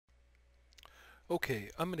Okay,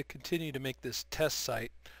 I'm going to continue to make this test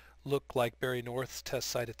site look like Barry North's test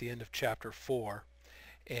site at the end of chapter 4.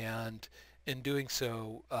 And in doing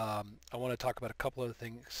so, I want to talk about a couple other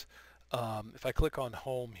things. If I click on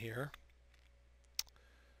home here,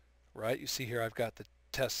 right, you see here I've got the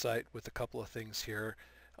test site with a couple of things here.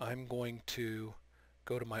 I'm going to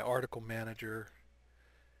go to my article manager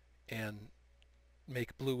and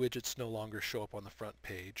make blue widgets no longer show up on the front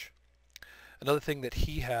page. Another thing that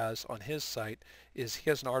he has on his site is he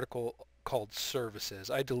has an article called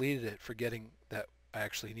services. I deleted it forgetting that I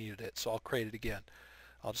actually needed it, so I'll create it again.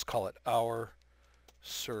 I'll just call it our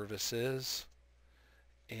services,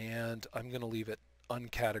 and I'm going to leave it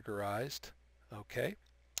uncategorized. Okay,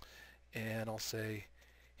 and I'll say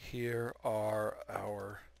here are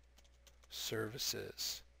our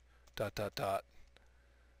services dot dot dot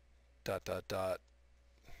dot dot dot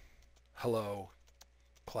hello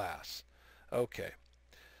class. Okay,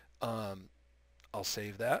 I'll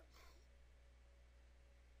save that.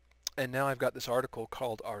 And now I've got this article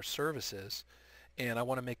called Our Services, and I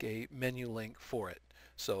want to make a menu link for it.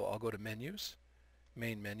 So I'll go to Menus,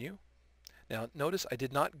 Main Menu. Now notice I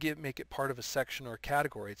did not make it part of a section or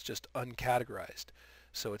category. It's just uncategorized.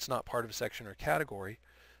 So it's not part of a section or category.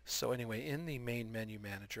 So anyway, in the Main Menu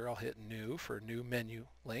Manager, I'll hit New for New Menu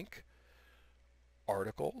Link,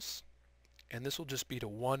 Articles, and this will just be to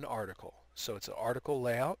one article. So it's an article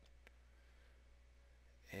layout,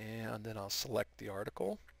 and then I'll select the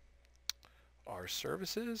article, Our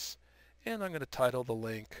Services, and I'm going to title the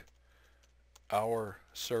link Our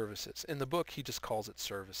Services. In the book he just calls it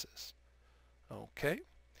Services. Okay,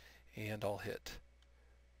 and I'll hit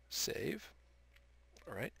Save.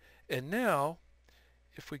 All right, and now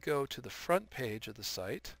if we go to the front page of the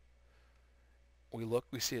site, we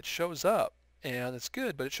see it shows up, and it's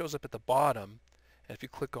good, but it shows up at the bottom, and if you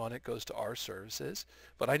click on it, it goes to Our Services,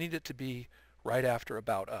 but I need it to be right after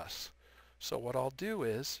About Us. So what I'll do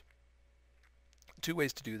is, two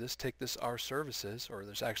ways to do this. Take this Our Services, or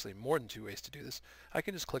there's actually more than two ways to do this. I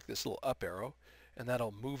can just click this little up arrow, and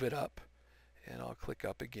that'll move it up, and I'll click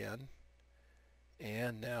up again,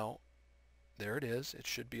 and now there it is. It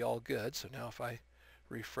should be all good. So now if I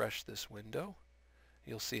refresh this window,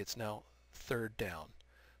 you'll see it's now third down.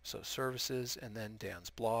 So Services and then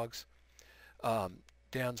Dan's Blogs.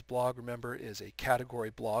 Dan's blog, remember, is a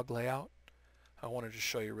category blog layout. I wanted to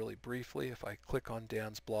show you really briefly. If I click on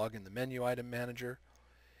Dan's blog in the menu item manager,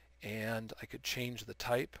 and I could change the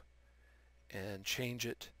type and change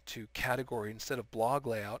it to category instead of blog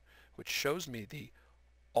layout, which shows me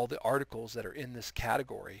all the articles that are in this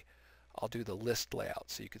category. I'll do the list layout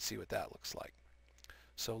so you can see what that looks like.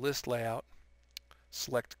 So list layout,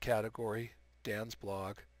 select category, Dan's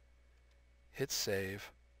blog, hit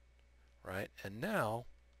save, right? And now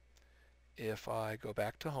if I go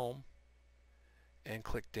back to home and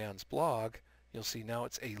click Dan's blog, you'll see now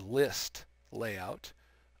it's a list layout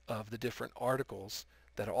of the different articles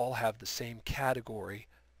that all have the same category,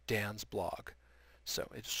 Dan's blog. So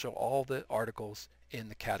it'll show all the articles in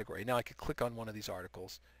the category. Now I could click on one of these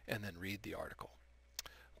articles and then read the article.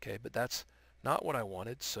 Okay, but that's not what I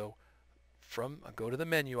wanted, so I go to the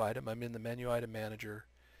menu item, I'm in the menu item manager,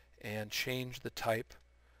 and change the type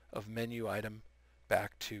of menu item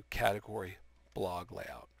back to category blog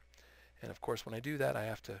layout. And of course when I do that I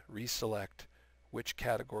have to reselect which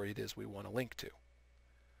category it is we want to link to.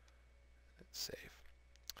 Save.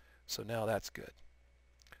 So now that's good.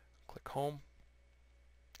 Click home,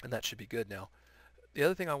 and that should be good now. The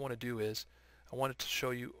other thing I want to do is I wanted to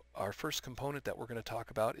show you our first component that we're going to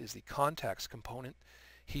talk about is the contacts component.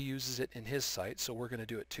 He uses it in his site, so we're going to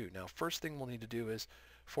do it too. Now first thing we'll need to do is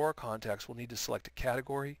for our contacts we'll need to select a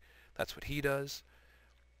category. That's what he does.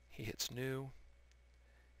 He hits new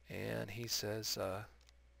and he says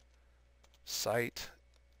site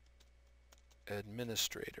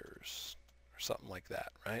administrators or something like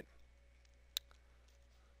that, right?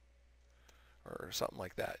 Or something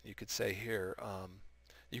like that. You could say here,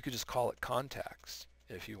 you could just call it contacts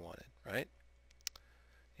if you wanted, right?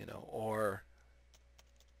 You know, or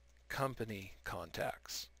company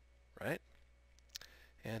contacts, right?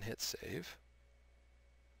 And hit save,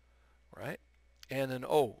 right? And then,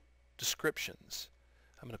 descriptions.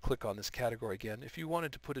 I'm going to click on this category again. If you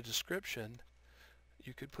wanted to put a description,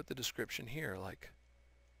 you could put the description here, like,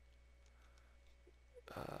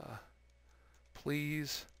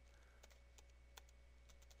 please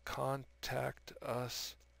contact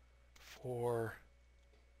us for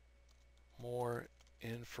more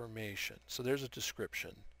information. So there's a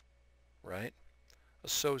description, right,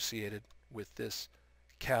 associated with this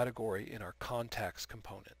category in our contacts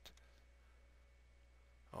component.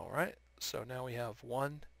 All right, so now we have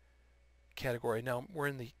 1, category. Now we're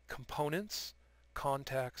in the components,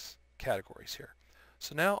 contacts, categories here.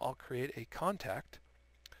 So now I'll create a contact.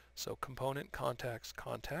 So component, contacts,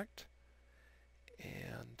 contact,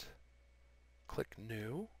 and click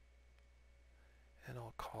new, and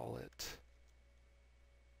I'll call it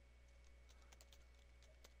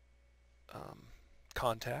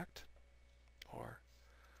contact or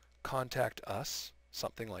contact us,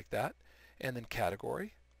 something like that. And then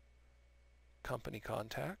category, company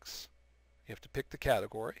contacts. You have to pick the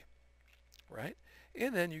category, right?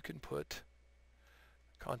 And then you can put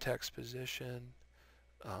contacts position,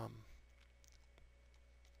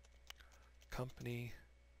 company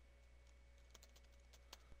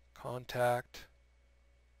contact,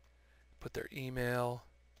 put their email,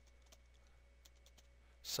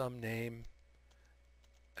 some name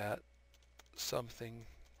at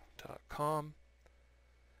something.com,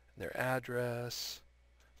 their address,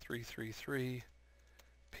 333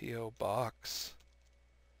 P.O. Box,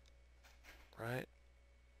 right?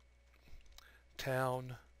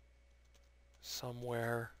 Town,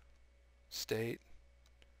 somewhere, state,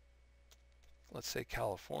 let's say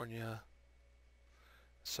California,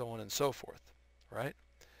 so on and so forth, right?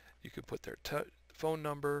 You could put their phone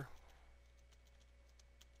number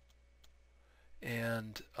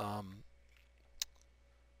and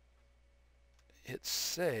hit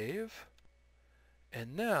save.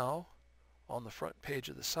 And now on the front page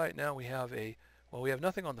of the site, now we have we have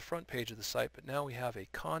nothing on the front page of the site, but now we have a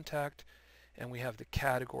contact and we have the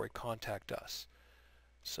category contact us.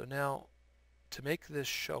 So now to make this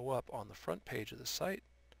show up on the front page of the site,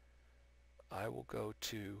 I will go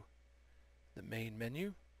to the main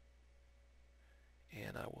menu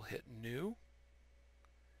and I will hit new,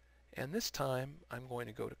 and this time I'm going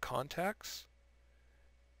to go to contacts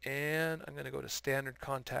and I'm going to go to standard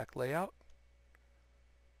contact layout,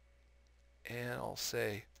 and I'll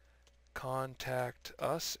say contact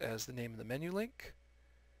us as the name of the menu link,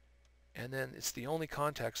 and then it's the only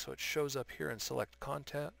contact, so it shows up here and select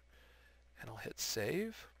contact, and I'll hit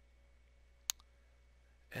save.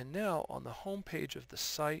 And now on the home page of the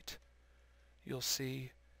site, you'll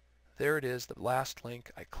see there it is, the last link.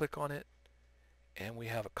 I click on it and we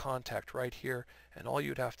have a contact right here, and all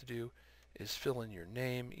you'd have to do is fill in your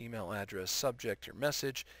name, email address, subject, your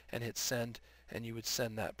message, and hit send, and you would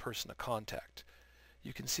send that person a contact.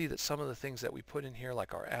 You can see that some of the things that we put in here,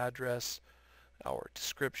 like our address, our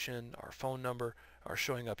description, our phone number, are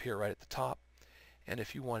showing up here right at the top. And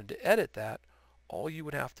if you wanted to edit that, all you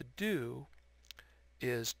would have to do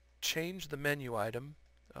is change the menu item,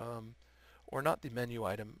 or not the menu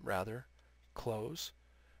item, rather, close.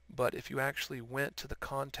 But if you actually went to the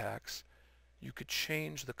contacts, you could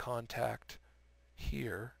change the contact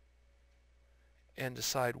here and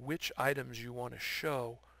decide which items you want to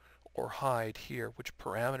show or hide here, which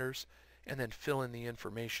parameters, and then fill in the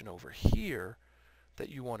information over here that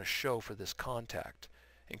you want to show for this contact,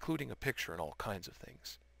 including a picture and all kinds of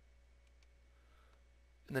things.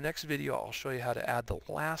 In the next video, I'll show you how to add the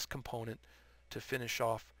last component to finish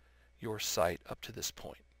off your site up to this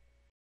point.